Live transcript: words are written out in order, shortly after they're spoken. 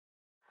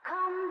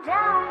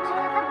down to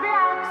the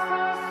Black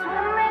Sea,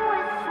 swimming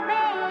with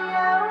me.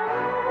 Oh,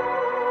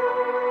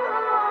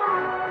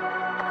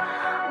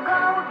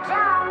 go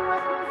down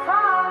with me,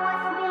 fall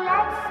with me,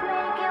 let's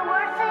make it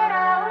worth it.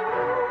 Oh,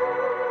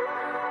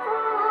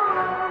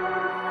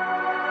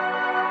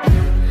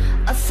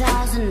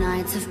 1,000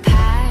 nights have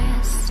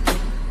passed.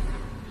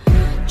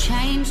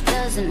 Change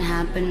doesn't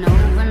happen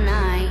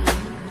overnight.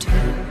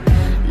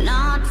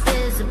 Not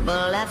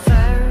visible at first.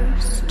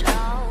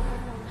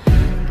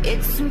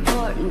 It's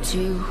important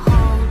to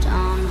hold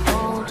on,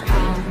 hold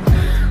on.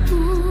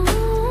 Ooh,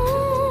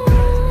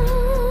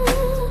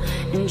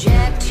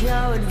 inject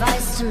your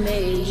advice to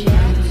me.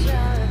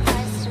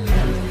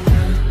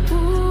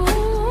 Ooh,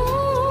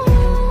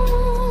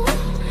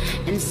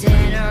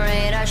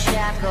 incinerate our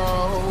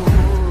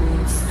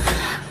shackles.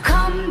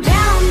 Come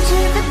down to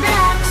the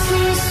Black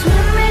Sea,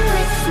 swimming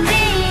with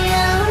me.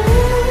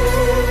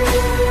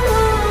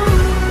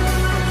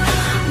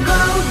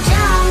 Go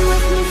down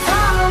with me,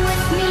 fall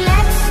with me,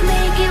 let's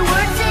make it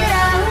worth it.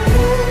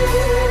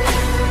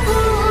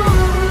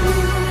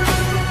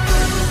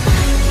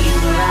 You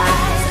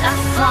rise, I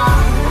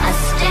fall, I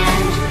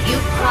stand, you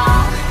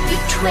crawl, you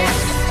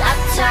twist, I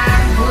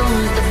turn.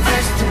 Who's the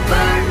first to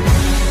burn?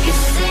 You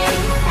sit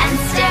and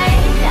stay,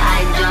 I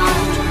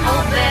don't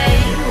obey.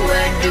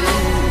 Where do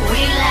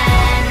we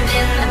land?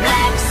 In the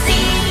Black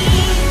Sea.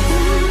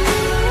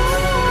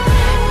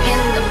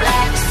 In the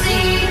Black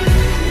Sea.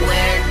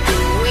 Where do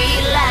we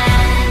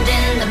land?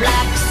 In the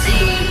Black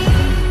Sea.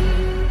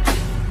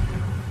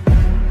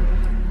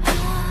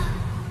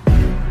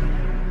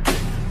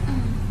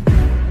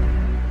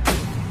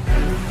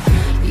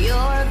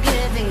 You're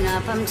giving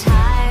up, I'm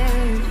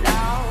tired.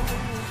 Oh,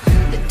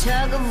 the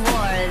tug of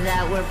war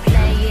that we're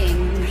playing.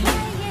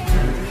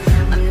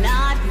 I'm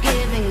not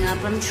giving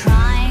up, I'm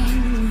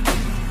trying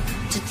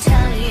to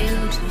tell you,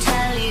 to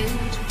tell you,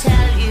 to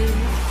tell you,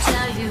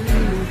 tell you.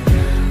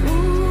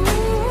 Ooh,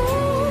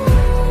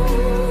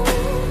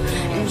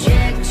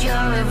 inject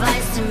your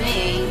advice to me.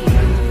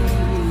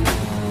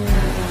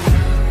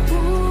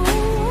 Ooh,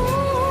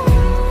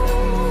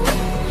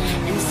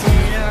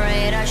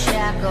 incinerate our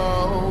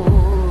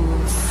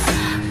shackles.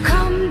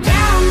 Come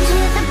down to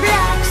the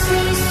Black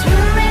Sea,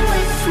 swimming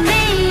with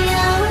me.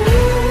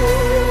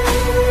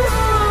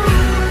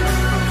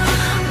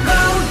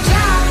 Go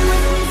down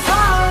with me,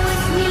 fall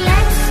with me,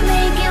 let's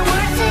make it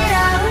worth it.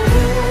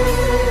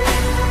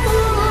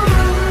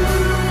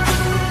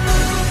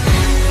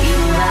 You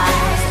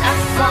rise, I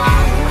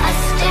fall, I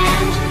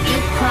stand, you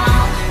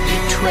crawl, you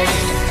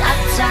twist, I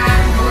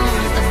turn.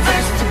 Who's the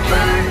first to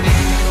burn?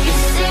 You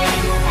sit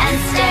and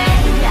stay,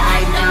 I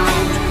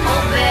don't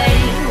obey.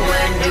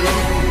 Where do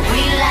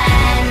we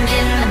land?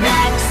 In the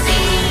Black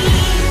Sea.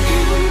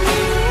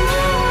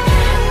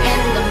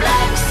 In the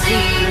Black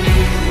Sea.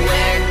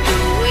 Where do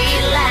we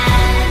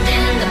land?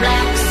 In the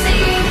Black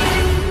Sea.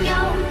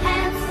 Your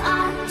hands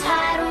are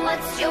tied,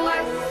 what's your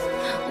worth?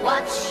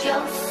 Watch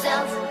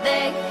yourself,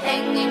 they're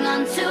hanging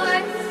on to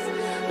earth.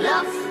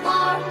 Love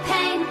or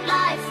pain,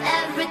 life,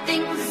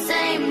 everything's the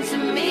same to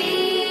me.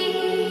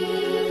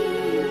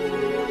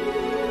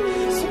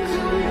 So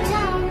come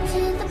down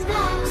to the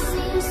Black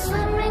Sea,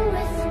 swimming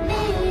with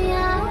me.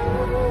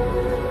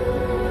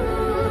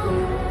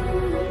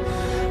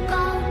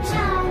 Go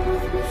down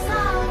with me,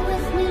 fall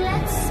with me,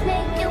 let's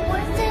make it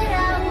worth it.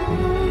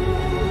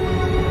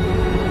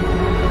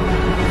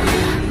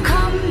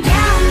 Come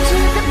down to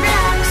the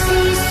Black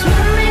Sea,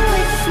 swimming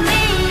with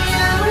me.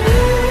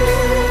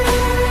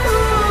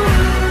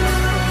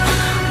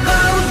 Go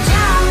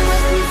down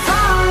with me,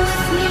 fall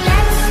with me,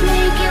 let's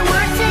make it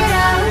worth it.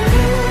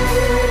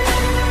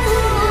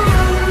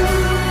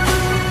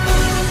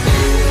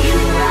 You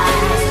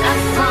rise, I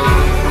fall,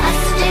 I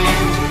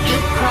stand, you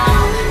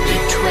crawl, you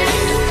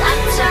twist, I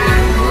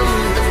turn.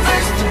 Who's the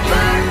first to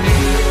burn?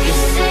 You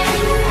sit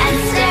and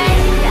stay,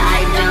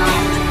 I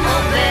don't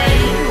obey.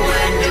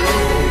 Where do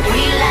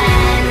we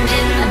land?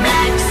 In the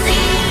Black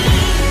Sea.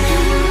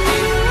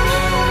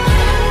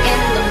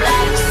 In the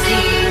Black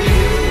Sea.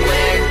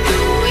 Where do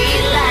we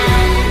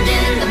land?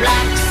 In the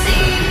Black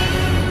Sea.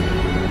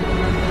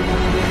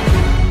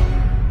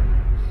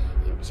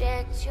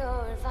 Inject your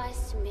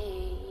advice to me.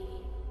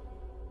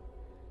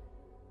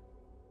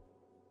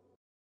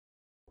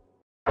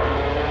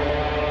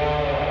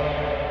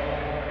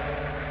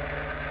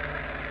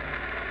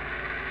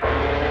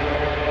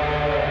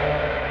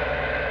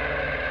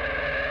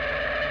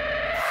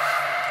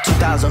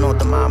 2,000 on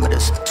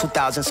thermometers,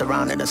 2,000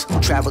 surrounding us.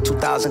 Travel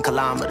 2,000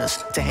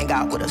 kilometers to hang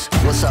out with us.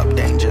 What's up,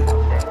 danger?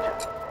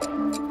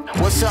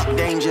 What's up,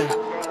 danger?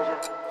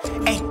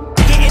 Hey,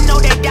 didn't know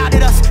they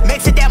doubted us.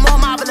 Makes it that more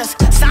marvelous.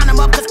 Sign them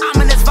up, cause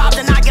ominous vibes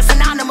and I get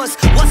synonymous.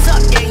 What's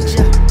up,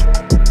 danger?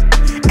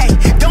 Hey,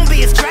 don't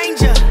be a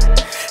stranger.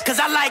 Cause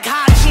I like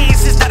high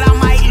chances that I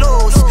might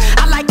lose.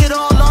 I like it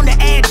all on the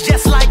edge,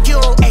 just like you.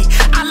 Hey,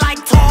 I like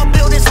tall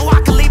buildings so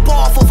I can leap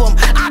off of them.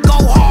 I go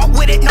hard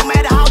with it no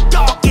matter how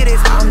dark it is.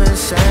 I'm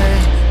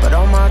insane, but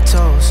on my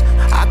toes.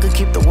 I could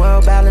keep the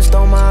world balanced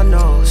on my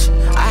nose.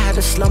 I had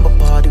a slumber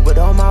party with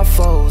all my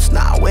foes.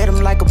 Now I wear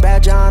them like a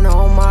badge of honor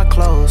on my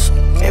clothes.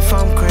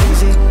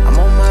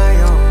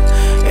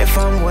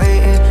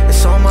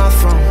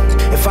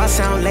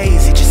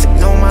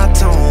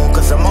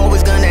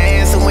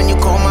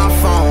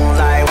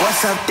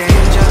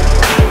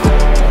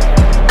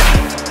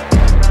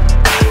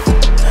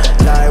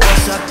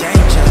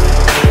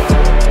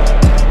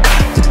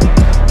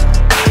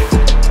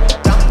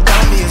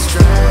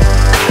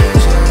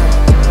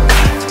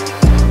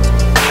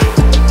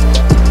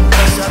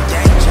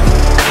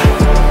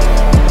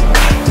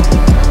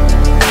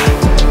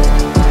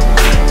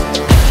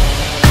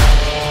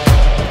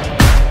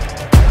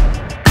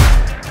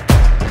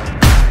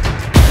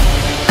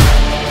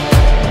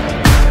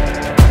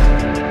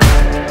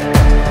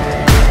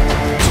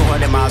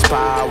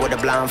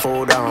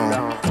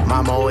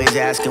 Mama always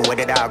asking, where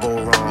did I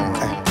go wrong?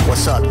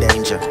 What's up,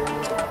 danger?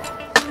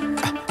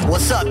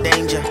 What's up,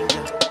 danger?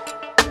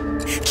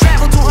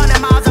 Travel 200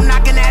 miles, I'm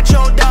knocking at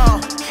your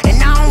door.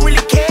 And I don't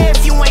really care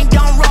if you ain't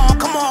done wrong.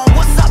 Come on,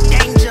 what's up,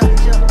 danger?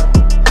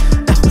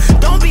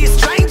 Don't be a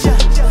stranger.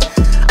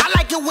 I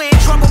like it when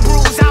trouble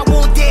brews, I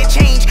won't dare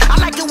change. I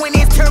like it when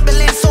there's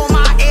turbulence on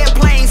my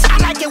airplanes. I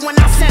like it when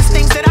I sense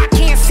things that I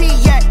can't see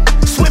yet.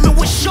 Swimming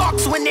with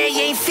sharks when they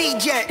ain't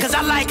feed yet. Cause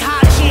I like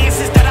high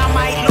chances that I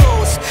might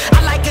lose.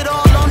 I like it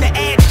all on the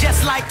edge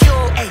just like you.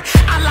 Ay,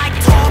 I like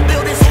tall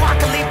buildings so I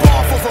can leap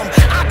off of them.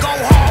 I go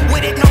hard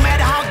with it no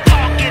matter how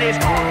dark it is.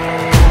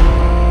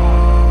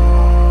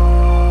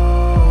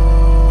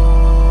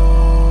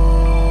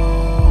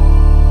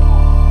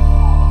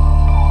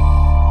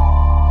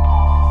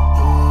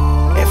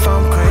 If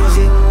I'm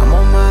crazy, I'm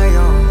on my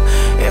own.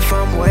 If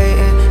I'm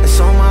waiting, it's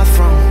on my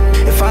throne.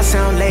 If I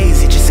sound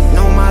lazy, just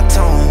ignore my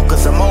tone.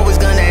 Cause I'm always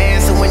gonna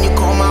answer when you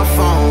call my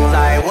phone.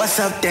 Like, what's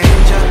up,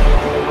 danger?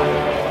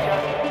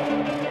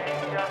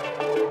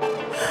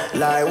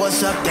 Like,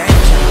 what's up,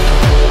 danger?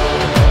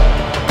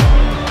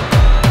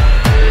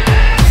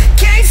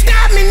 Can't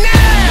stop me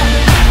now.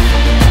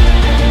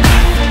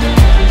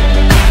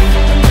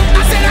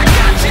 I said I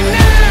got you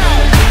now.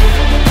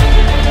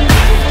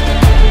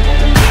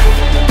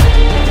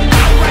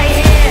 I'm right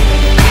here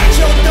at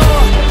your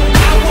door.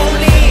 I won't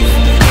leave.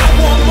 I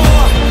want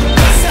more.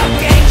 What's up,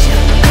 danger?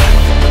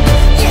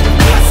 Yeah,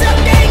 what's up,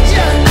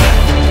 danger?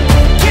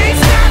 Can't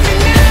stop me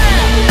now.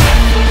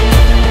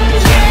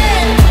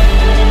 Yeah.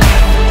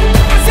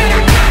 I said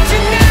I got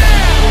you now.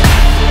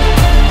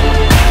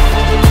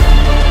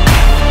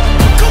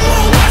 Come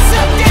on, what's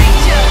up,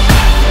 danger?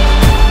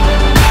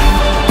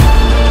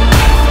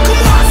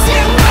 Come on, I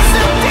said what's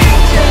up,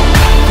 danger?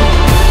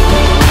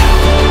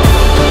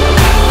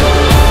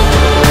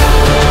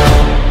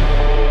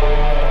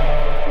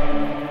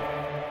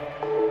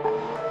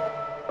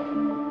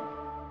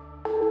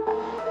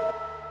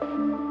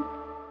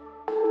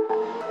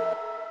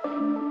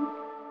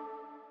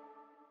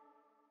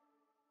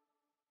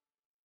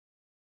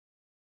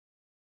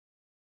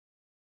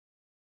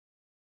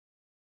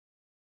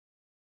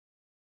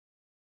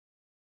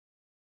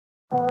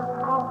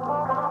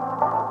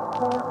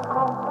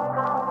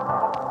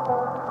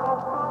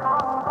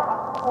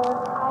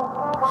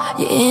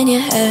 You're in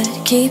your head,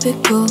 keep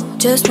it cool.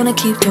 Just wanna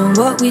keep doing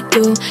what we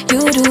do.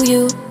 You do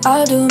you,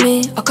 I'll do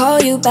me. I'll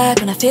call you back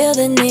when I feel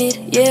the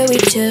need. Yeah, we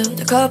chilled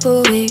a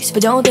couple weeks,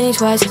 but don't think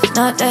twice, cause it's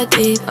not that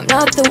deep. I'm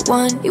not the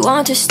one you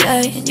want to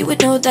stay, and you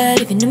would know that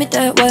if you knew me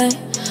that way.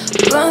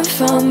 Run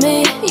from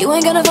me, you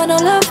ain't gonna find no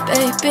love,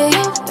 baby.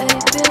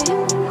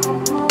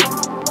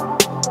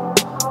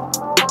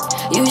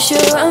 You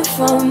should run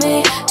from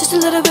me, just a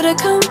little bit of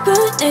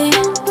company.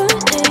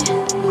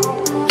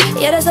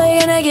 Yeah, that's all you're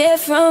gonna get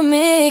from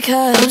me.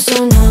 Cause I'm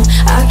so numb,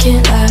 I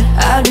can't lie.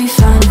 I'd be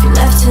fine if you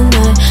left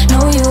tonight.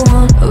 Know you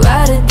want a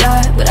ride or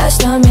die, but that's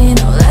not me,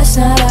 no, that's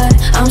not I.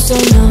 I'm so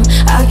numb,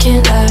 I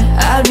can't lie.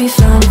 I'd be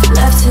fine if you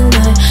left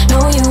tonight.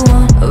 Know you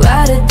want a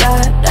ride or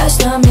die, but that's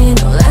not me,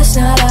 no, that's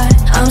not I.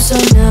 I'm so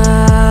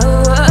numb.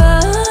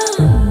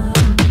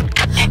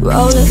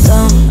 Roll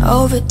alone,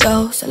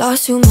 overdose. I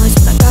lost too much,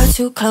 but I got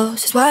too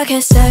close. That's why I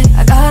can't say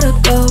I gotta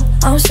go.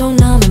 I'm so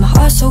numb and my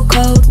heart's so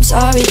cold. I'm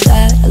sorry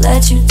that I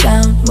let you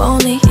down. I'm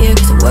only here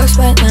cause it works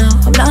right now.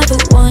 I'm not the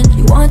one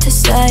you want to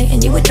stay,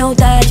 and you would know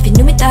that if you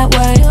knew me that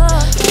way.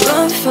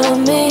 Run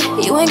from me,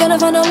 you ain't gonna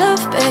find no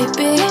love,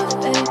 baby.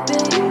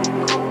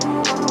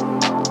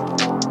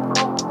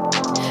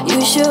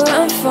 You should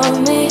run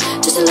from me,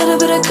 just a little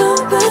bit of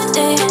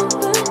company.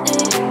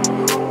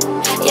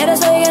 Yeah,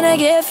 that's all you're gonna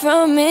get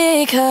from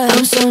me. Cause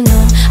I'm so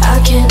numb,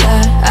 I can't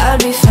lie. I'd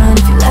be fine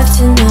if you left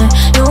tonight.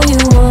 Know you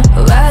want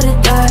a ride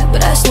or die,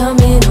 but that's not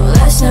me, no,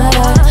 that's not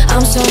I.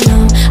 I'm so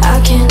numb,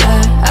 I can't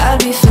lie. I'd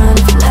be fine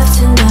if you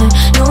left tonight.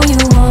 Know you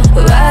want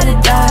a ride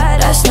or die,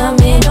 that's not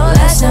me, no,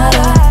 that's not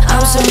I.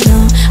 I'm so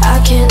numb,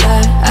 I can't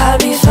lie. I'd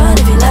be fine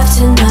if you left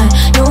tonight.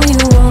 Know you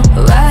want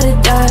a ride or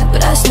die,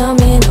 but that's not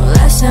me, no,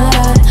 that's not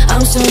I.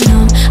 I'm so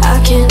numb, I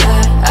can't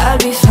lie.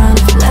 I'd be fine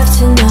if you left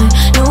tonight.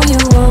 Know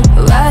you want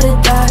a ride or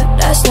die,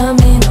 that's not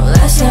me, no,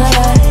 that's not I.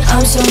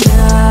 I'm so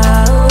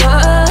numb.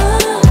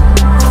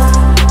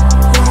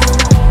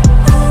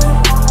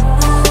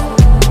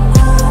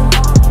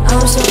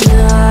 I'm so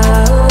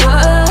numb.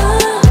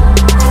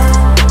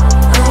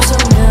 I'm so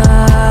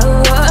numb.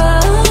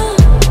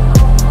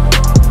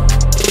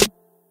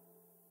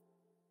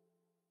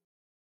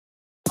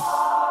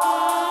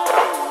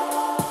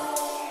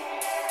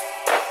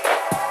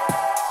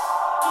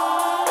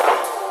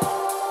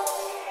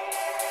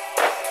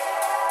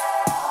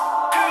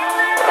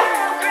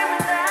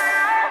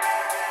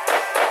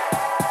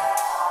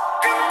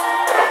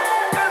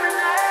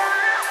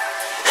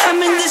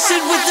 I'm in this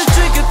shit with the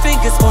trigger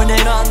fingers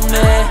pointed on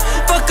me.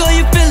 Fuck all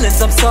your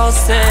feelings, I'm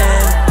saucing.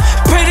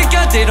 Pray to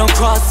God they don't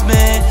cross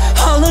me.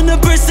 All on the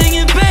bird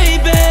singing,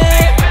 baby.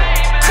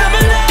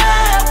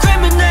 Criminal,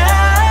 criminal.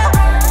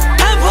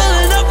 I'm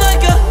pulling up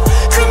like a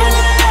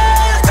criminal,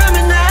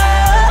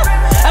 criminal.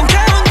 I'm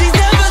counting these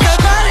numbers, I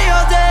party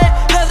all day.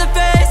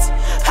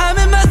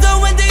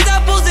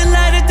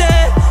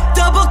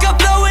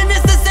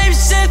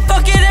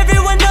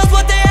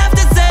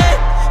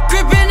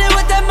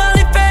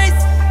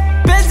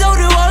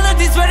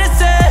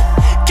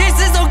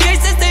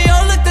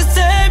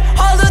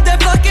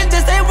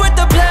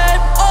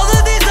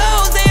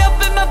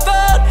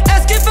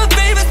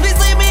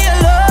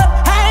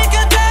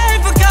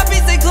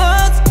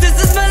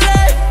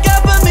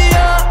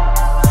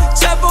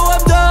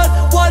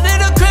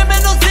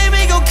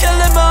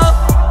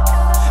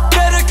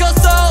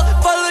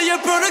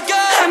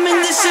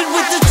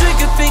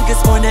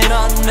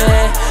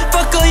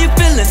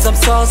 feelings I'm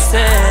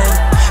saucing.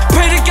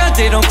 Pray to God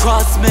they don't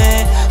cross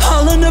me.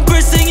 All on the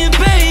bird singing,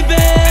 baby.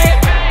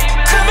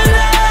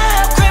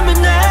 Criminal,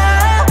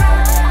 criminal.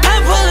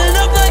 I'm pulling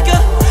up like a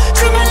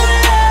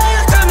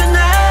criminal,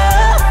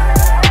 criminal.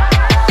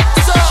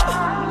 So,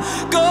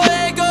 go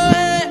ahead, go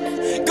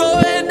ahead, go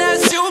ahead now,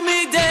 shoot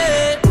me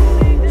dead.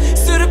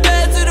 To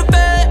the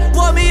bed,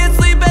 want me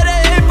asleep, better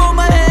aim for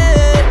my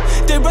head.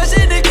 They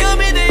rushing to kill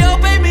me, they all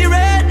paint me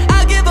red.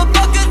 I give a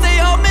fuck cause they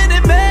all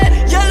minute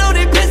mad. Yellow,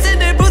 they pissing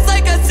their boots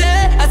like I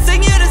said. I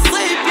sing you to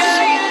sleep,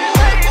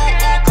 yeah. Ooh,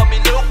 call me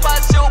Luke, I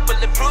shoot,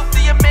 bulletproof to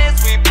your man,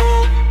 sweet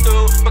boo,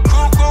 do. But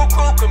crew,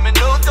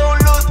 criminal,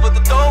 don't lose, but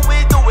the door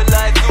we do it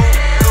like do.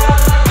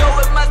 Go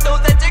with my soul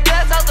at your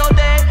glass house all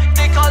day.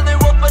 They call it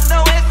wolf, but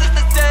no answers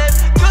the same.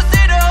 You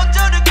see the whole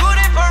show, the coup,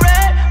 they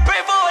parade.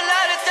 Pray for a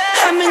lot of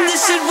time. I'm in this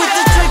shit with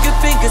the trigger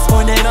fingers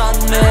pointed on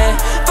me.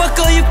 Fuck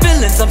all your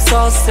feelings, I'm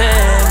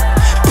saucing.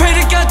 Pray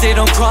to God they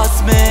don't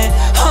cross me.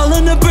 All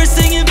on the bird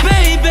singing,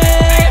 baby.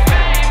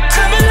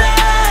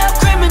 Criminal,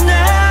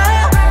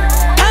 criminal.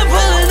 I'm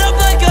pulling up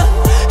like a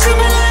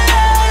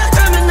criminal,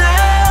 criminal.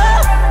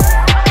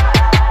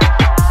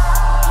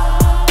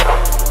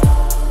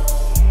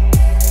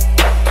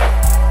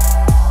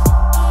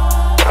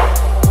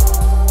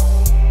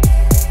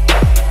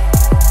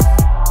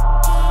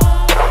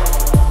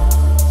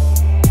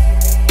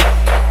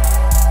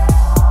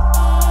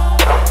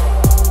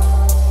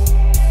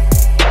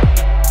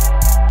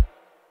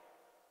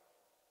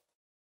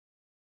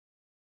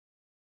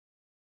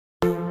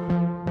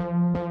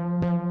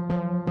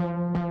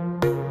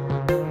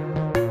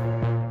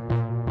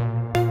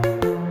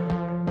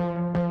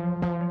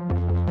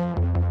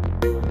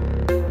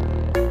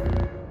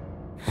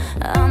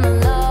 I'm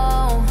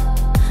alone,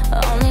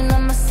 only know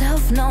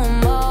myself no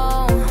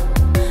more.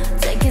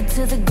 Take it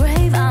to the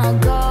grave, I'll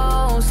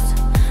ghost.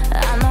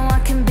 I know I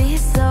can be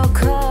so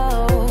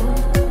cold.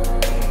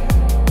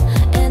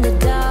 In the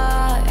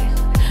dark,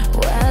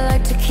 where I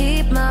like to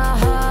keep my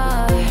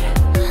heart.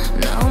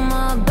 No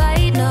more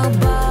bite, no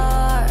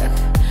bark.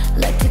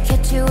 Like to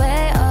catch you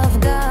way off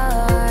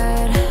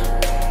guard.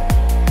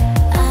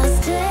 I'll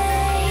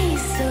stay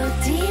so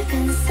deep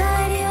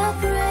inside your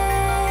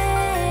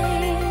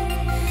brain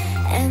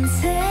and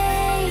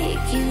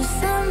take you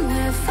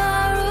somewhere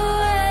far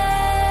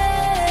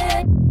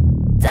away.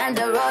 Time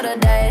to roll the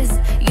dice,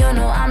 you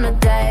know I'm the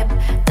type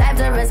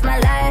to risk my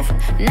life,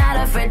 not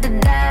afraid to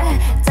die.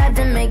 Type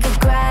to make you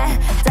cry,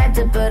 type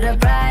to put a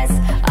price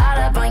all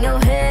up on your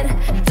head.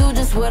 Do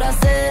just what I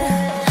said.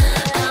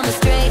 I'm a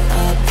straight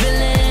up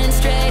villain,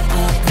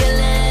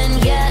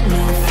 yeah,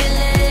 no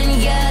feeling,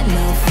 yeah,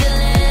 no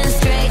feeling.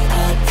 Straight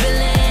up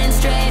villain,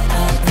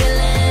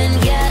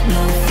 yeah,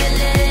 no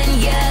feeling,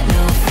 yeah,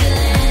 no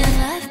feeling.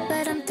 Alive,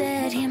 but I'm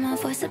dead, hear my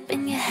voice up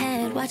in your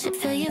head. Watch it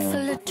fill you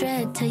full of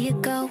dread till you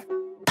go.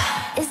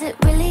 Is it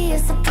really a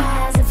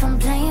surprise if I'm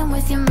playing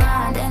with your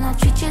mind and I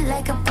treat you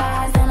like a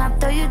prize? Then I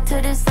throw you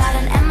to the side,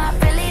 and am I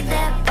really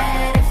that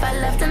bad? If I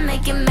love to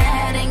make you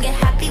mad and get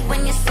happy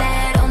when you're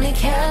sad, only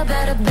care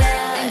about a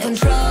bad and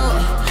control.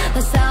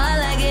 That's how I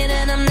like it,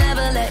 and I'm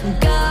never letting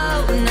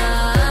go. No,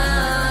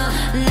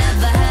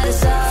 never had a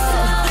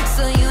soul,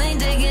 so you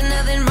ain't taking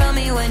nothing from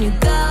me when you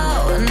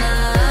go. No,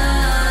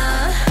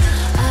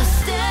 I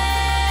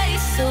stay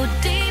so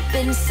deep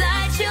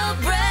inside your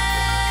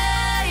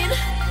brain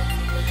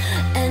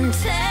and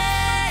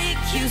take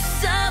you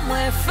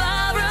somewhere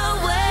far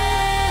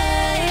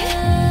away.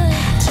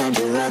 Time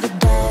to roll the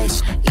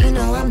dice, you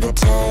know I'm the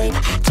type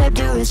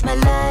to risk my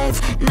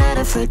life, not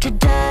afraid to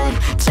die.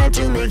 Type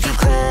to make you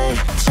cry,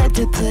 type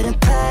to put a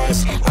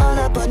price all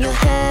up on your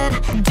head.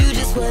 Do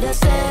just what I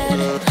said.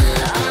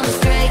 I'm a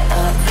straight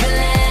up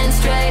villain,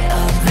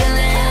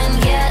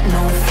 yeah,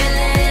 no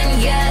feeling,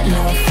 yeah,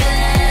 no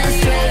feeling.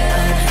 Straight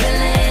up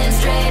villain,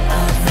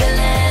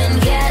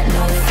 yeah,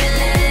 no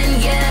feeling,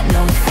 yeah,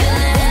 no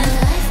feeling.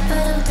 Alive,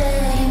 but I'm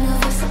dead, you know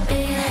what's up in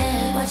your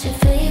head. Watch it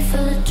fill you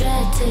full of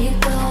dread till you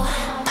go.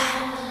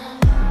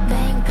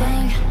 Bang,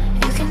 bang,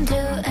 you can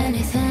do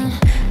anything.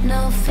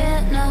 No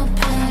fear, no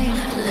pain.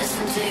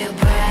 Listen to your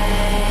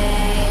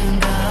brain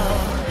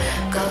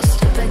go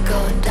stupid,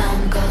 go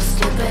dumb, go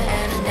stupid,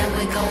 and then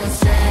we go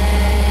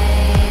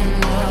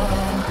insane. Whoa.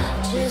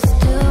 Just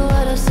do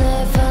what I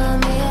say, follow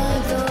me all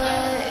the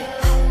way.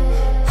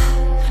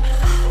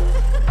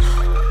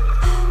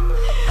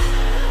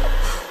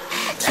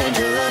 Time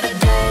to roll the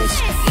dice,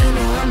 you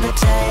know I'm the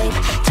type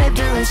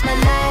to risk my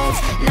life,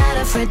 not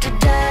afraid to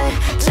die.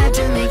 Type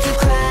to make you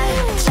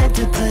cry, type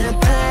to put a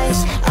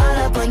price all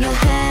up on your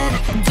head.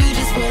 Do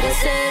just what I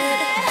said.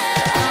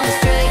 I'm a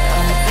straight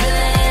up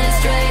villain,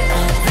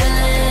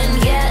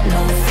 yeah,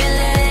 no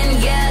feeling,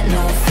 yeah,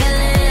 no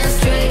feeling.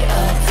 Straight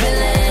up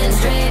villain,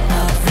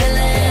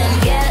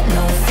 yeah,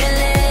 no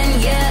feeling,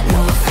 yeah,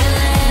 no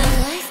feeling.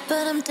 Alive,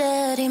 but I'm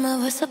dead, hear my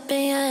voice up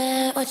in your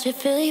head. Watch it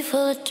fill you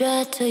full of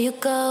dread till you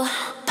go.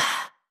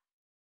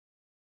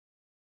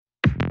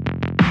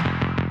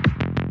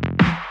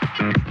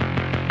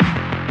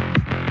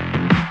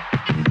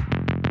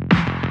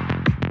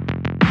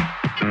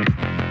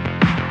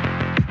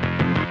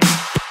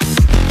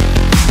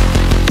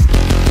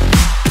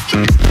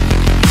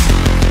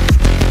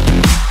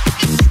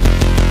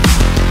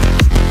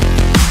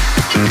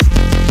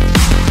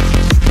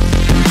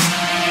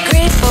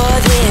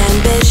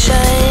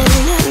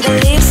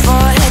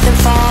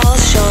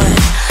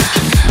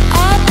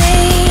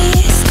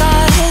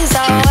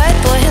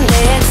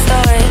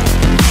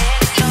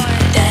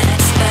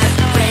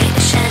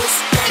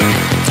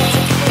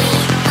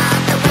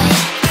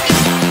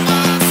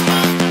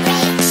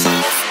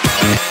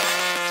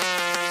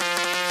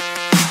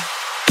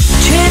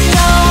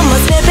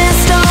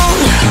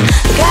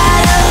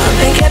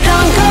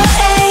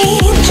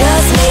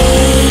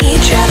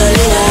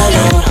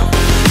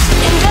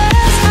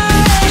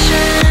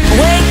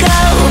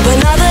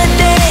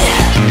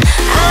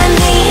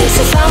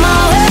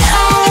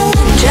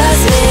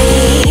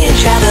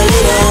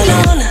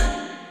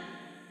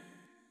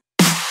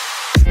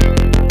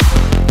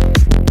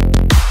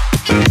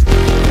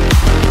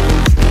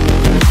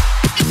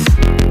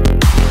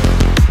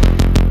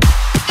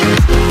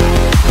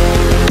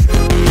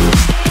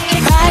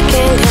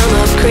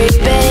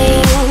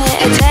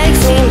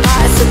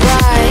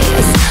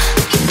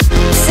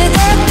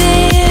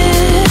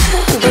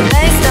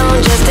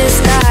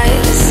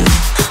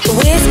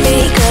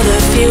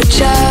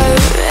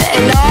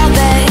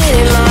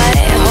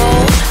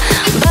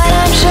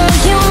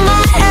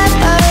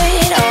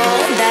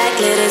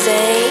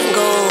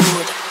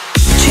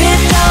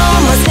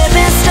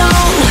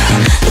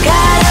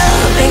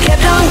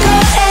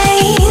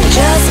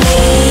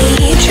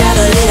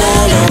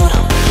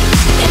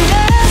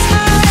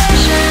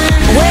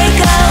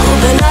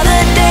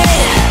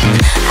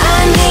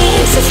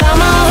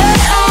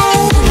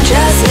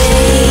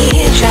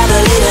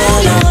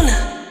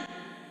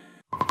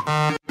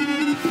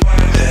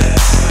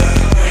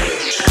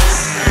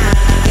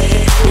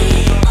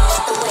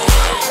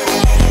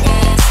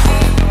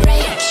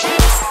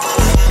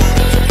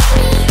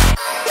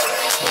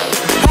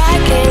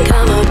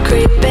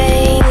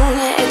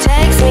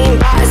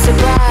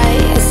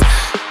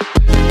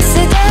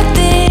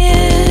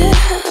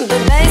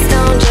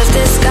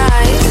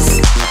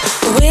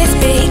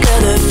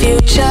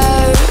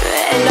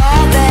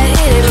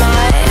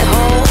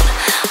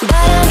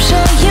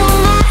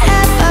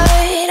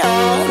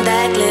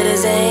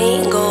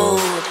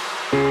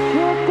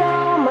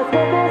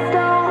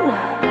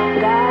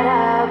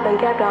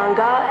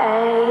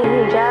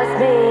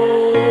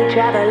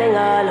 traveling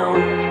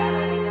alone.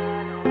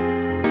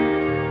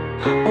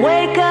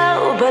 Wake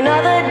up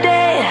another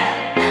day,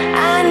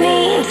 I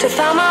need to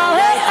find my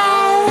way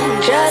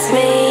home. Just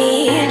me,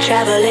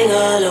 traveling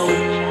alone.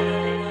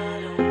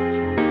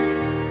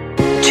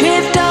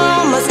 Tripped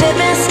on my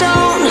stepping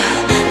stone,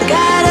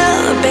 got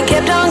up and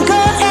kept on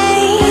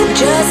going.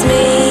 Just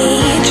me,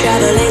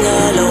 traveling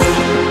alone.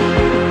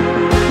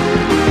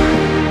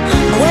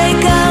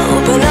 Wake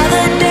up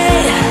another day,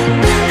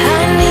 I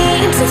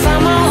need to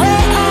find my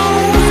way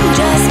home.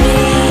 Just me,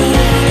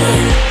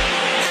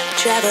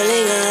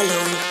 traveling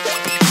alone.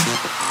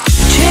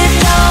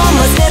 Tripped on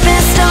my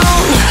stepping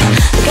stone,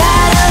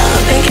 got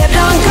up and kept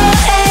on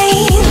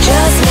going.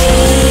 Just me,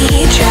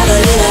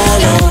 traveling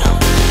alone.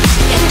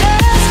 In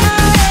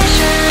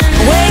desperation,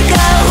 wake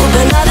up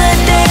another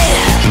day,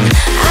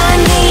 I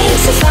need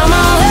to find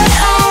my way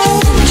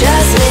home.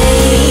 Just me,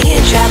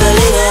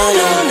 traveling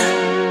alone.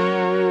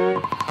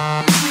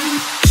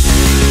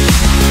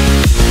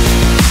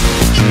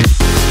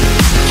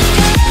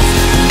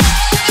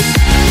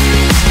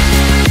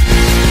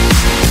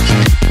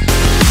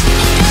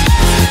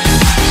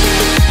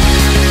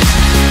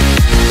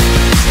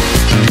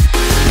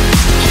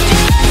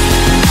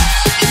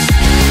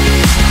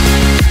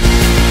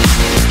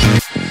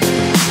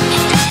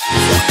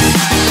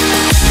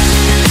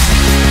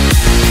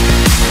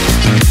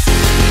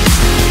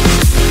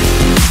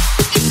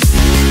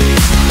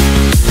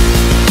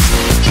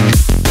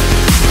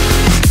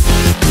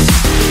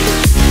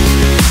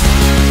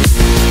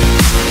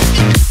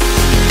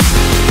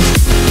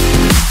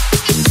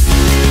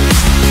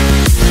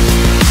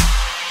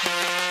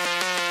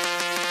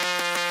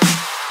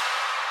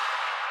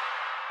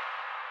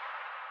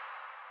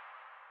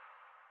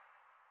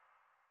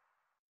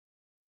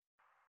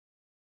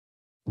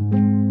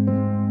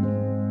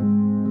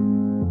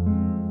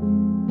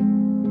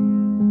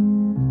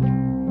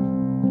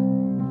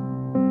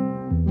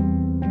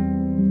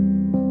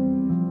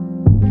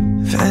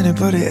 If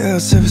anybody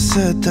else ever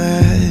said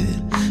that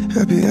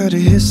I'd be out of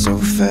here so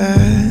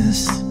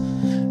fast,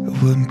 it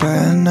wouldn't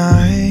bat an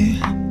eye.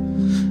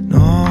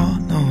 No,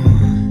 no.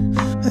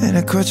 And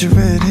I caught you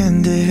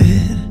red-handed.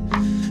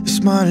 You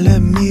smiled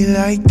at me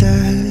like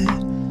that,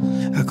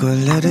 I could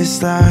let it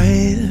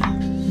slide.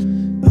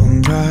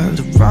 I'm wrapped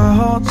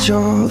around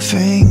your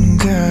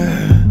finger.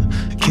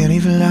 I can't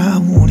even lie, I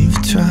won't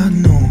even try,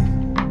 no.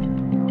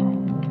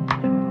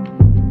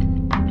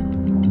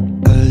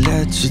 I'll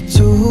let you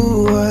do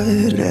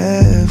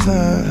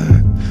whatever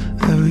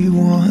you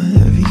want,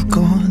 whatever you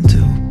gonna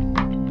do.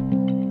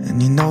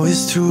 And you know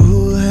it's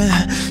true,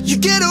 you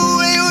get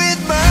away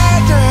with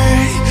murder.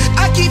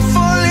 I keep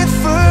falling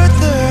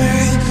further,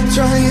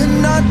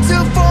 trying not to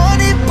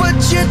want it, but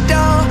you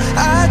know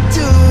I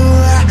do.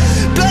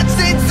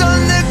 Bloodstains on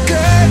the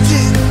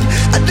curtain,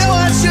 I know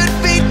I should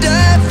be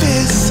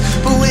nervous,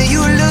 but when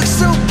you look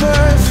so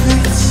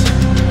perfect,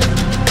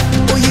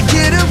 oh, you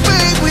get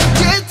away with,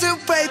 get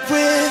away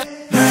with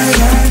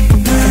murder,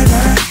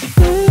 murder,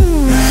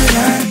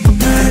 murder,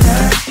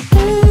 murder.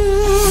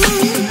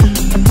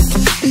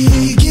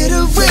 You get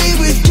away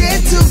with,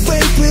 get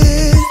away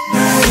with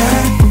murder,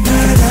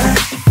 murder,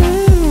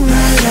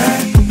 murder,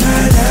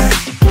 murder.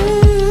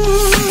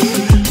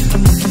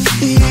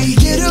 You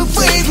get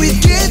away with,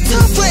 get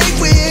away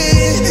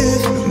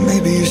with.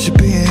 Maybe you should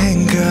be in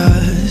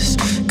handcuffs,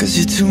 'cause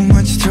you're too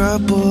much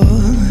trouble.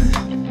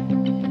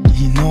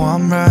 You know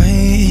I'm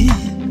right.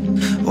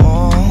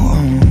 Oh,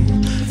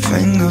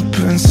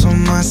 fingerprints on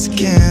my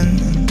skin,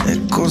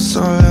 it goes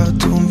all out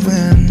the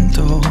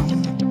window.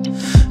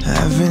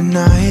 Every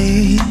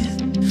night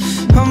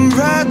I'm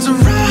wrapped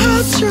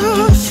around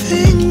your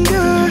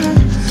finger.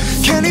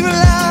 Can't even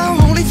lie,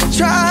 won't even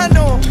try,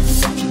 no.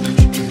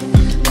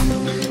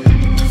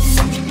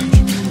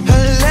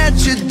 I'll let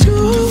you do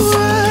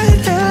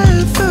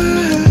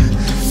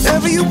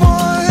whatever you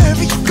want,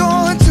 whatever you're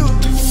going to.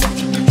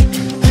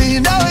 And you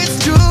know it's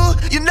true,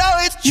 you know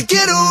it's. You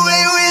get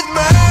away with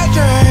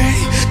murder.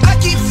 I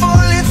keep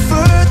falling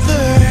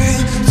further,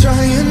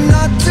 trying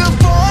not to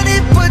want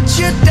it, put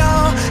you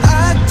down.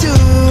 I do.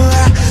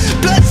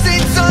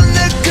 Bloodstains on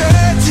the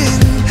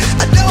curtain.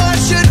 I know I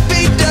should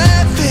be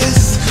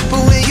nervous,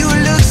 but when you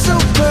look so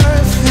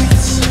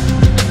perfect,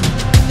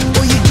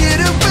 well, you get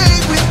away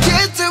with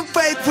murder,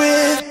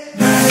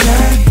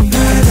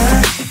 murder,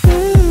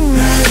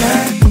 murder,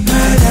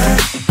 murder.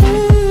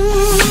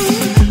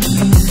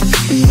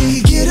 You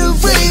get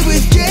away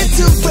with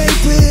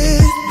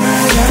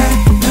murder,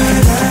 murder,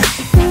 murder,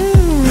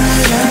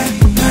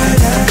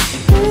 murder.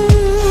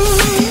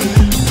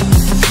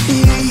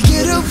 You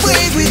get away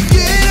with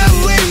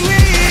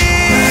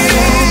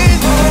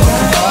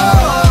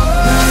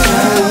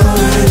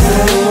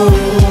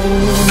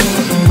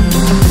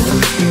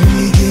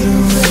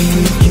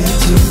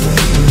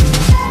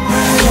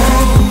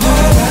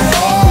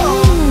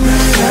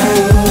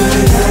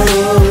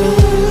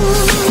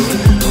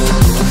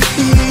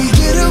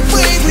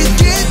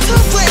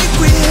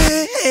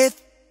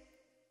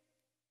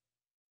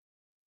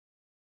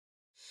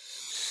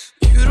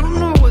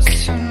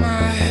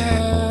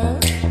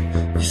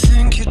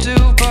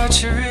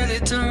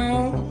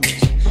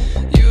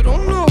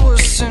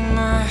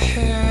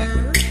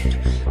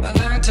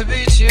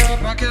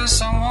I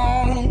guess I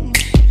won't.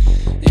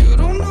 You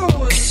don't know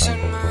what's in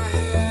my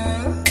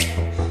head.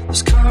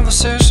 This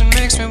conversation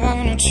makes me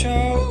wanna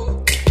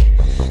choke.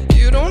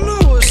 You don't know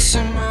what's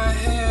in my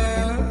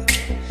head.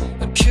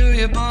 I'd kill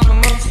you, but I'm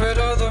afraid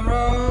of the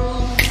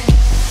road.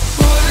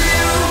 What are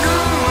you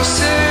gonna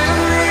say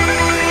to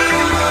me?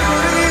 What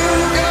are you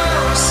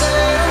gonna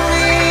say to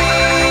me?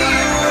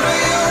 What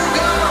are you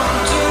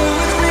gonna do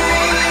with me?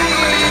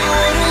 What are you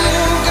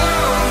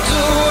gonna do?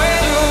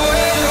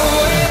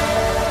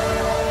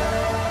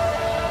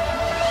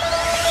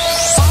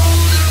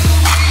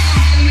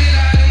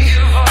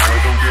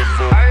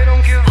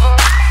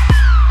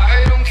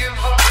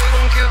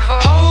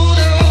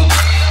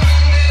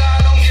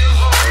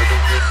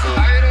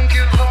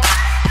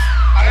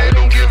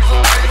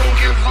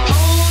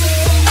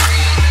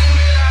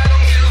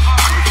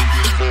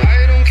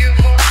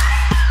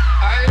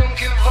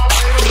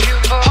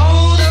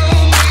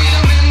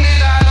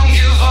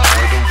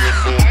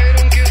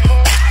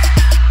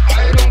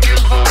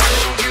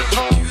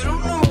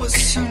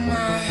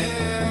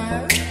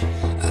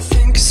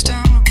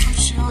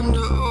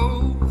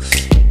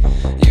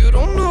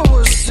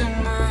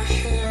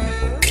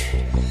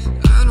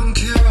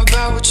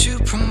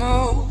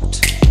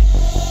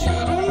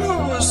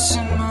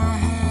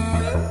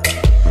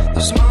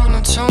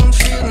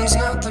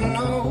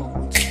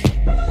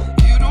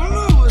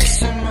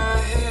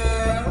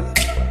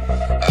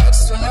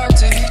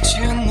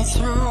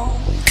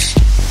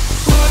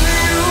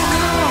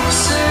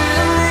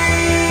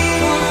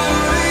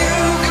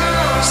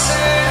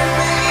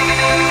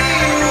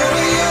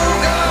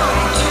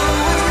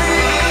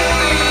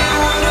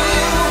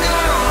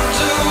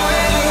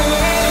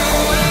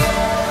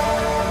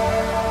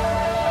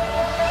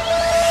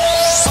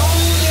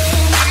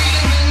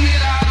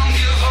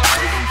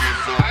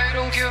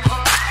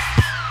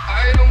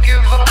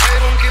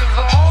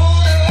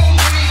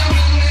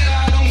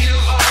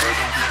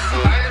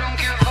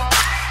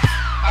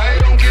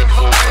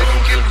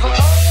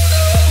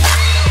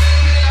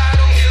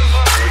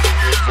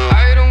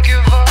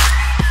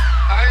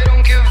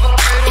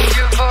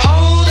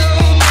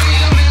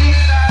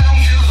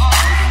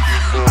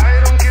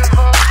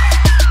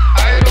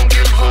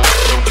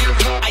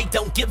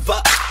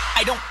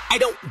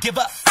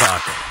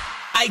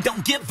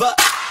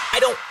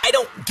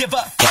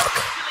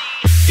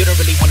 You don't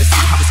really wanna see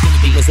how it's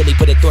gonna be when Zilly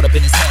put a thought up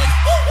in his head.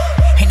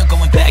 Ain't no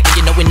going back, and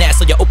you knowing that,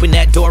 so you open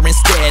that door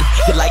instead.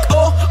 You're like,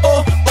 oh,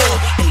 oh, oh.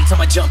 Anytime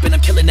I jump in,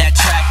 I'm killing that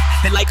track.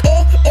 They're like,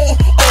 oh, oh,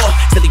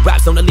 oh. Silly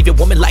raps don't leave your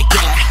woman like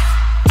that.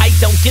 I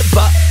don't give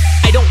up.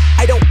 I don't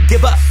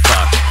give up.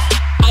 Fuck.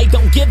 I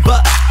don't give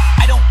up.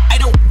 I don't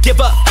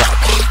give up. Fuck.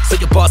 So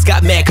your boss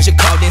got mad cause you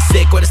called in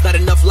sick, or there's not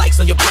enough likes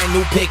on your brand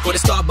new pic, or the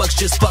Starbucks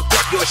just fucked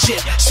up your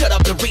shit. Shut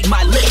up and read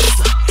my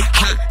lips.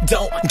 I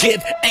don't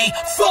give a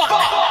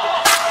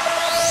fuck.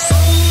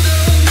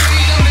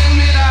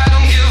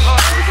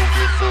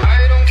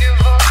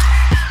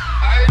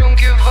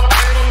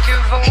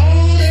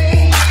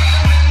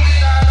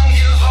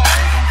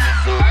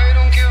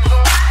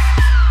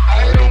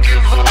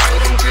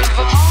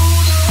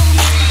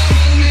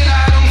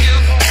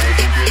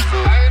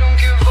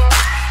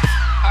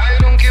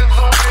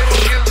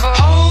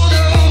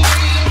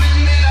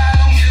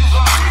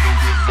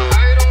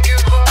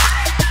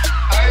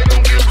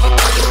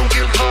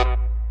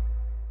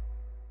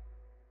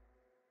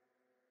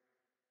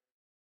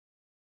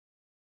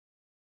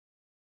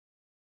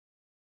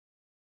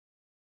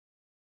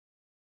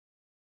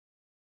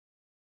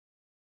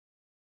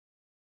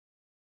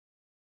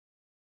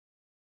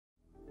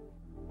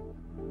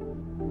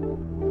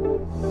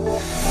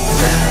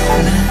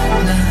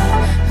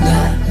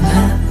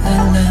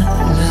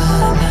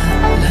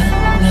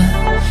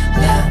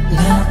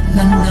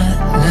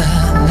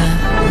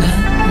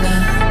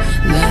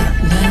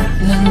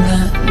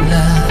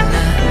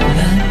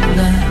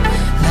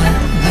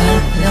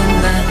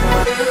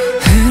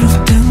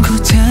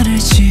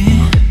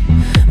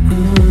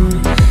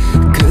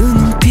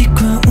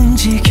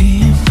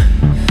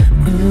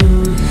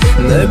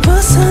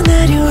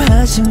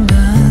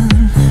 하지만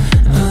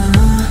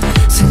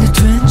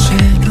생각된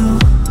채로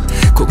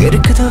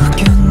고개를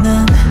끄덕여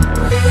난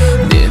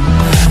네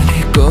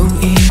말에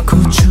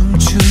꼬이고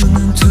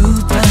춤추는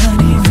두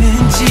발이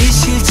왠지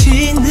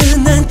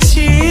싫지는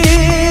않지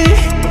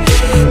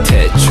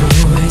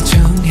태초에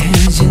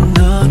정해진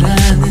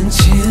너라는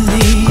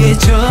진리에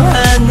저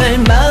하나의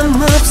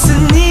맘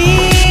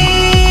없으니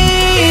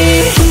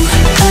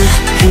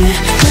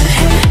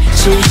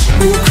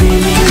우아해지는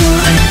creamy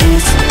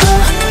It's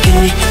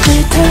okay 내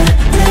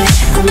탓에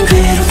건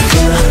괴롭혀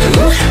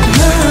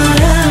너란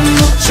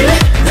목줄을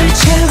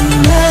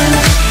채우나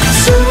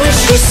숨을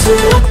쉴 수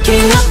없게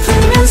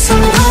아프면서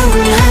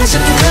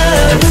황홀하잖아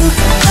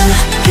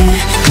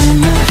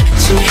우아해지는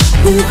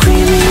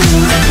creamy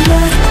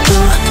Not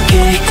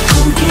okay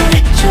고개를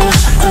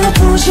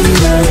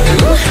저어보지만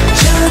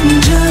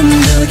점점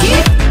더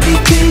깊이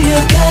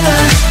끌려가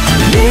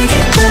내게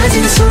빠진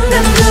순간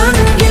너는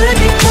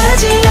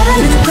결핍하지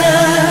않는다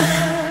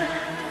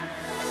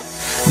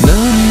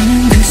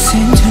너는 그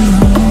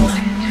생처럼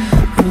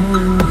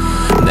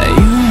나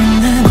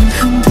유난히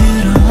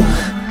흔들어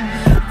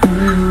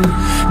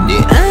네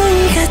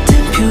아이 같은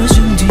표정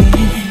뒤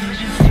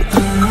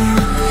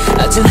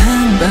아찔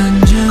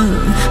한반전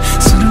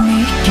소름이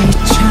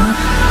끼쳐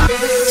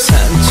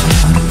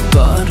상처로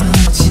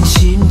벌어진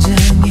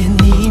심장엔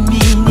이미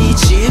네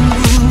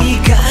질문이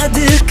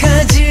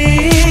가득하지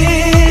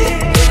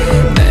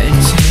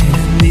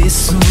날치는 네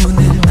손을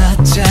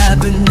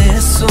맞잡은 내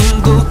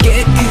손도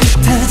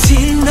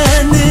깨끗하진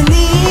않으니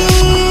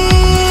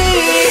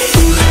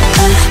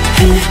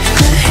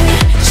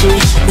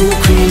우아해지는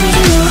creamy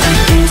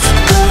It's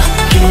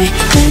okay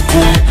내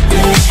탓에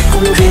건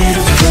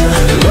괴롭혀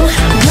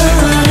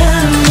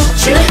너란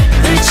목줄을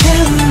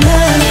채우나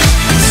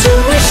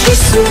숨을 쉴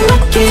수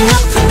없게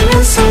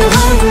아프면서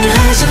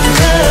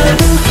황홀하잖아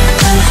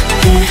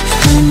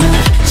우아해지는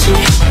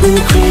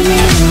creamy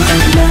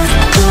Not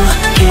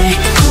okay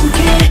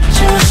고개를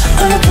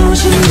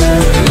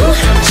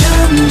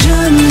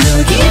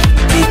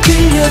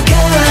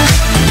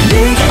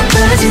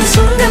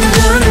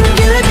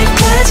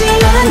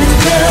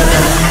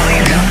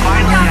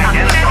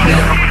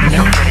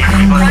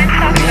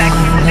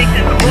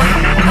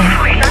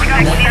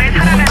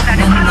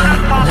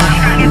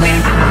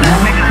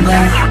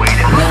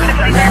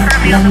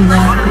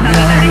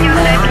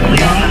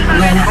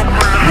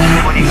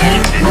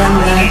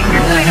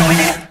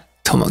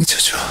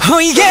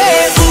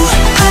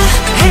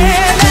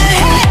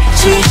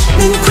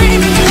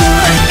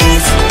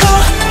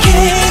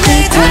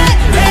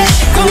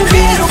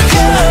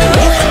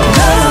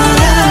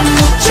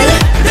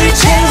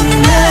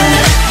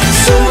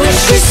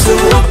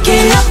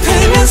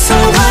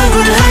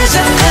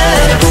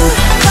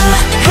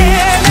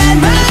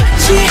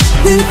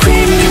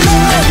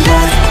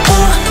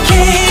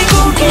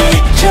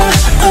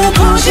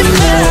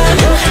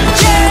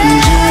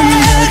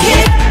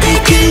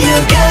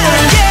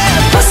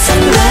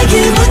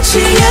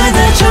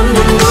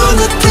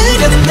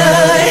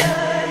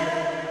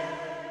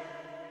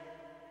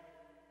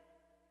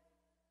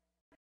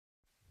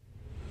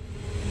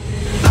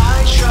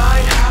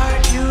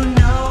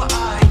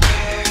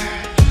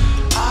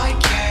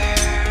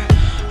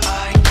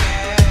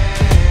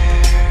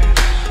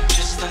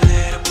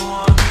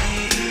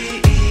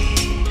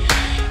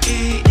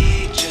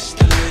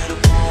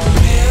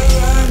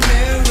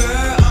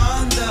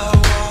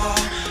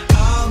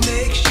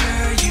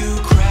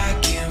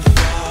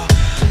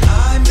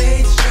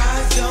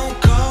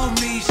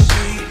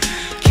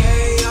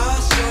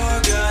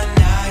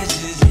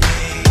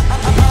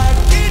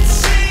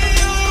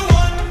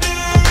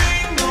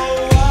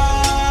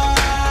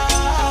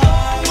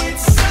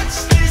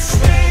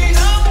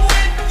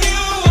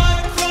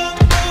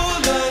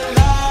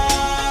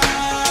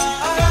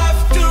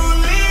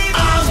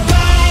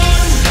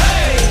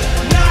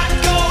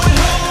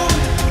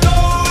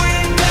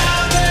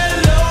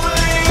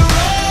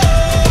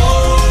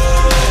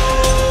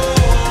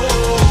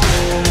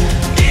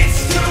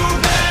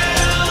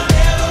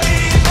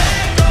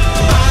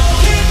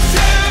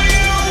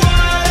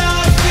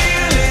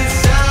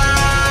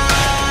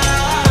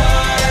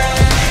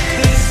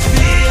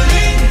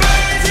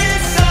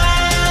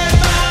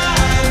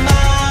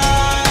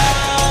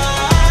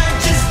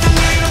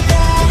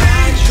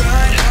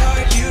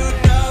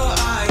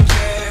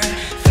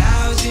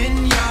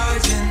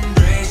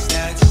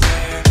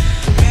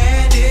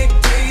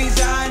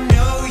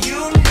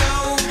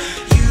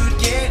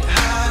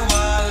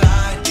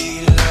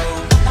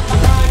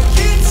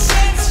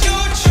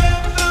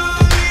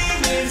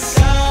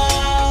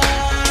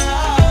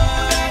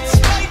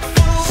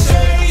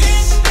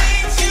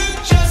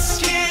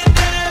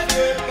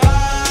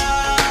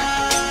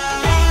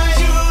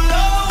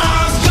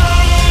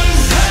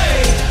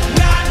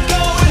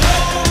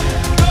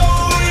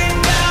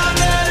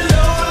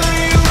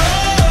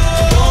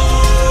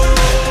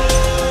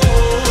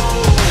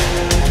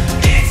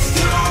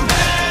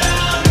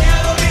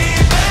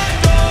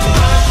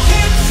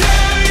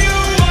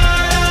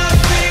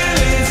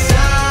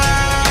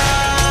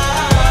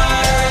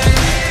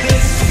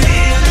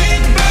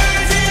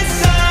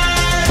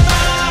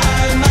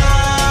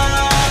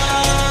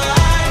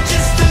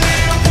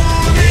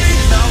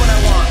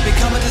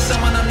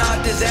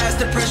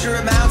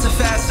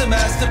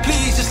sister,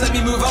 please, just let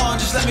me move on,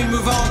 just let me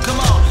move on, come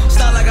on. It's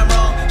not like I'm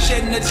wrong,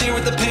 shedding a tear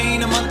with the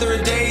pain, a month or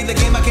a day, the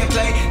game I can't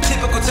play,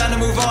 typical time to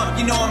move on,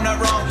 you know I'm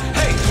not wrong.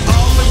 Hey,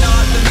 all but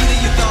not the me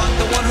that you thought,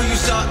 the one who you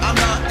sought. I'm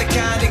not the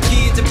kind of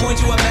kid to point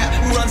to a map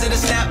who runs in a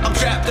snap. I'm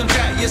trapped,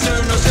 yes sir,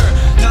 no sir,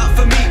 not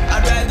for me.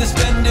 I'd rather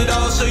spend it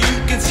all so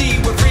you can see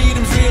what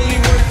freedom's really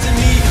worth to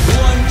me.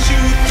 1, 2,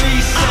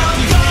 3, 7.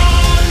 I'm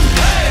gone,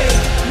 hey,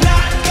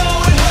 not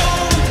going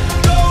home,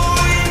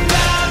 going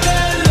down the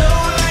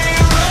lonely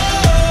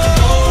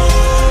road.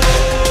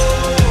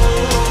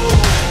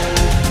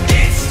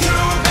 It's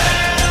too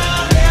bad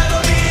I'll never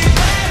be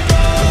back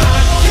home.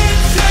 I can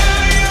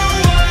tell you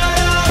what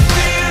I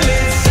feel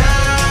inside.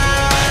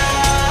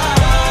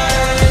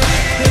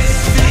 This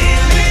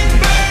feeling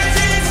burns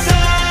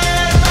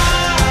inside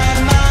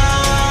my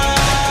mind.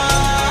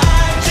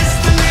 Just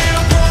a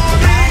little more.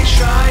 I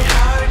tried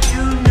hard,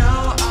 you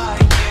know I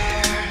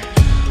care.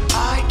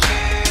 I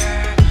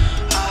care,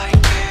 I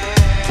care.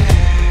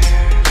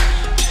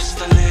 Just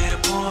a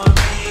little more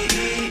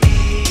me.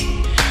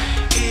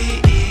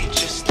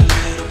 Just a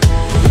little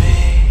more me.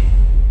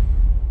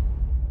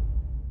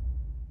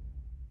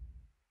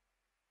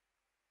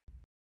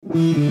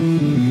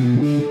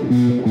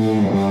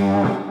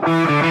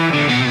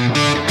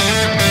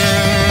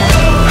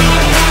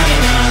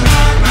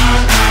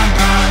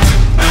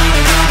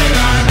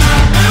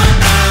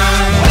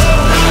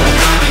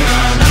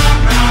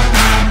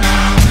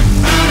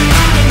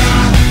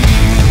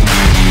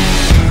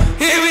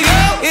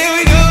 Here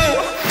we go.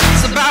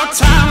 It's about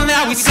time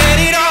that we set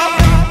it off.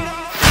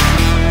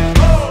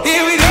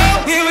 Here we go.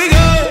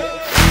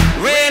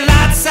 Red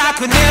lights, I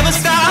could never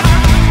stop.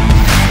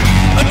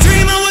 A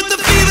dreamer with the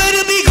fever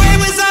to be great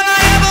was all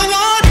I ever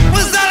want,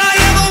 was all I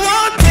ever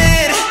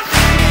wanted.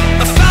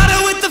 A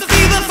fighter with the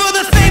fever for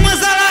the fame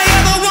was all I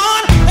ever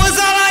want, was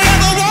all I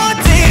ever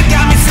wanted.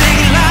 Got me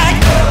singing like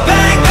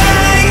bang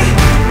bang,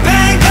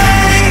 bang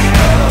bang,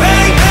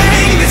 bang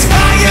bang. This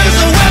fire's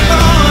a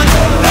weapon.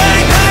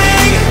 Bang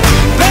bang,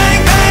 bang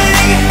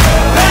bang,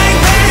 bang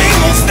bang.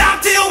 Won't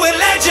stop till we're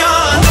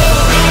legends.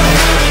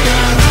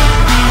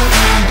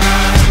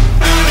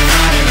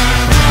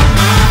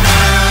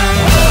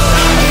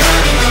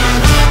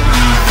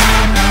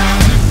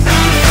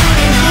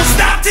 Won't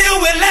stop till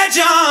we're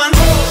legends.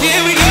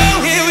 Here we go.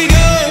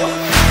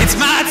 It's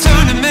my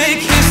turn to make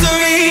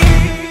history.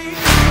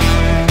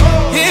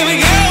 Here we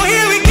go.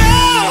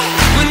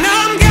 When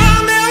I'm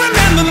gone, they'll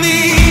remember me.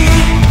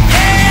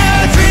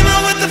 Yeah, a dreamer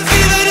with the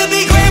fever to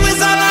be great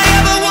was all I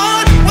ever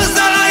want, was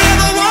all I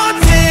ever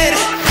wanted.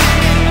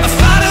 A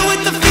fighter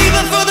with the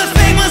fever for the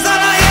fame was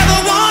all I ever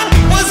want,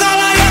 was all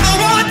I ever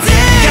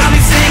wanted. Got me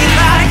singing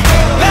like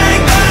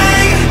bang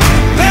bang,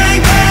 bang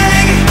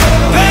bang,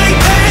 bang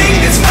bang.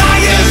 This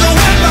fire's a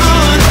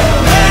weapon.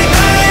 Bang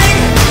bang,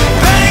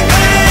 bang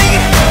bang,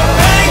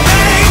 bang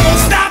bang.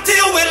 Won't stop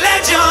till we're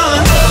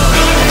legends.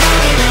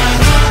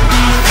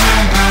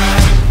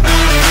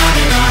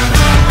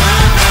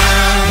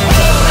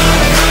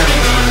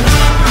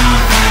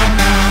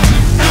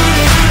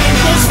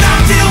 Won't stop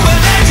till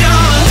we're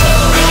legends.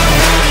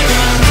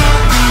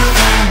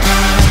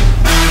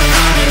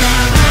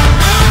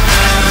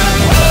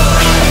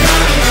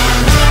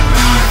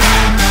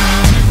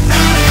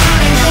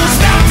 Won't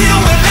stop till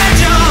we're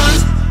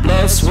legends.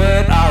 Blood,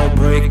 sweat, I'll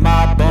break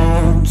my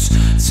bones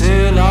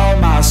till all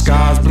my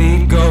scars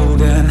bleed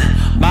golden.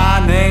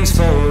 My name's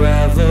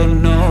forever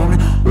known.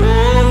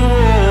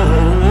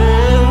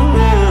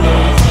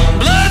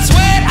 Blood,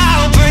 sweat,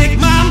 I'll break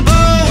my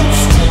bones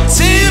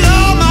till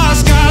all my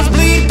scars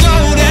bleed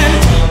golden.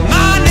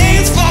 My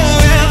name's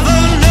forever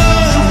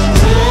known.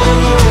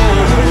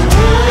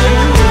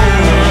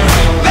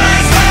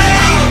 Bang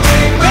bang,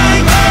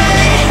 bang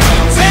bang,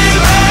 bang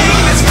bang.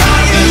 This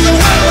fire's a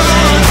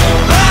weapon.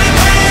 Bang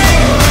bang,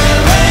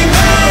 bang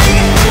bang,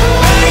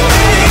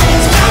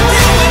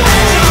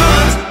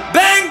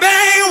 bang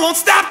bang. Won't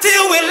stop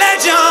till we're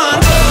legends.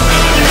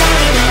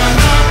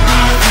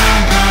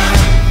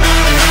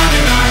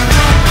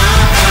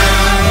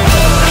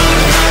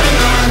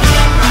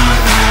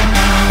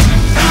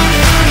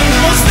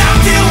 Won't stop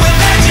till we're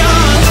legends.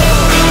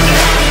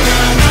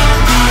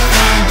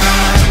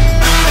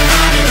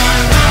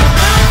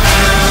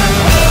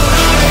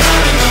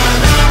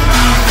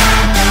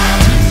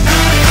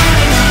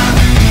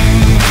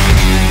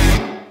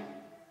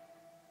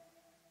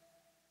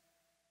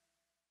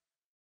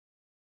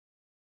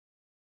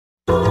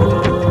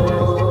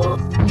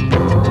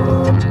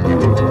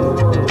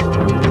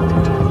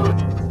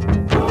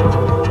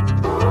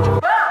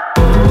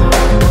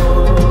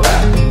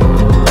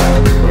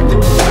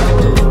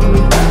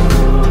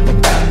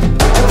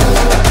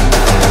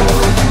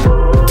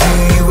 Do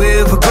you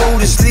ever go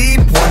to sleep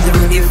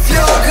wondering if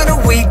you're gonna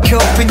wake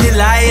up and you're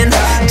lying?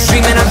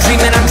 Dreaming,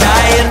 I'm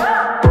dying.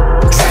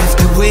 Drift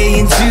away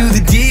into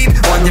the deep,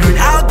 wandering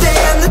out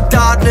there in the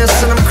darkness,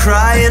 and I'm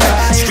crying,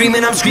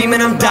 screaming,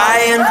 I'm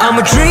dying. I'm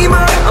a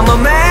dreamer, I'm a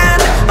man,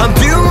 I'm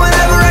doing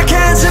whatever I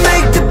can to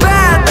make the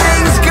bad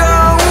things go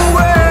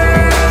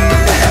away.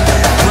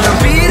 When I'm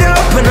beat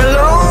up and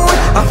alone,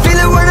 I feel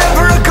it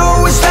wherever I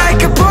go, it's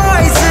like a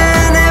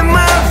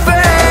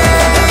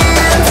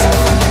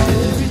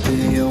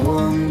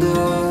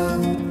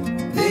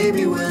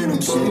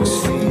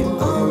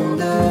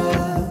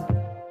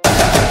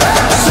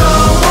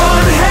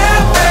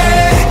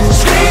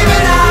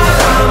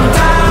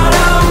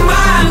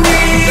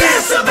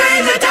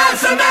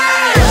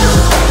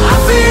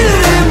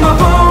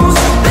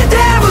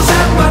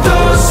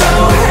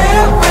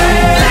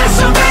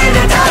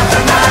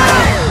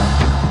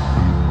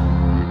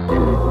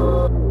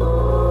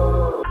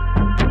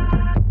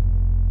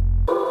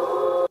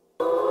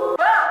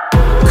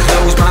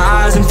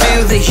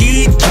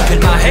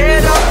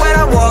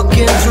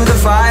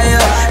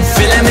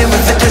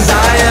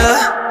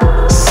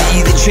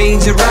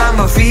chains around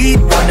my feet,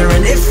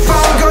 wondering if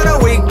I'm gonna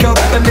wake up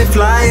and be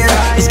flying.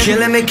 It's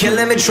killing me,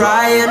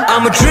 trying.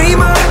 I'm a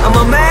dreamer, I'm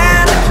a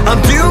man,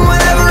 I'm doing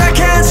whatever I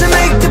can to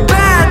make the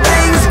bad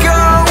things go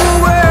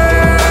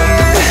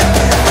away.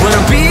 When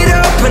I'm beat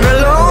up and I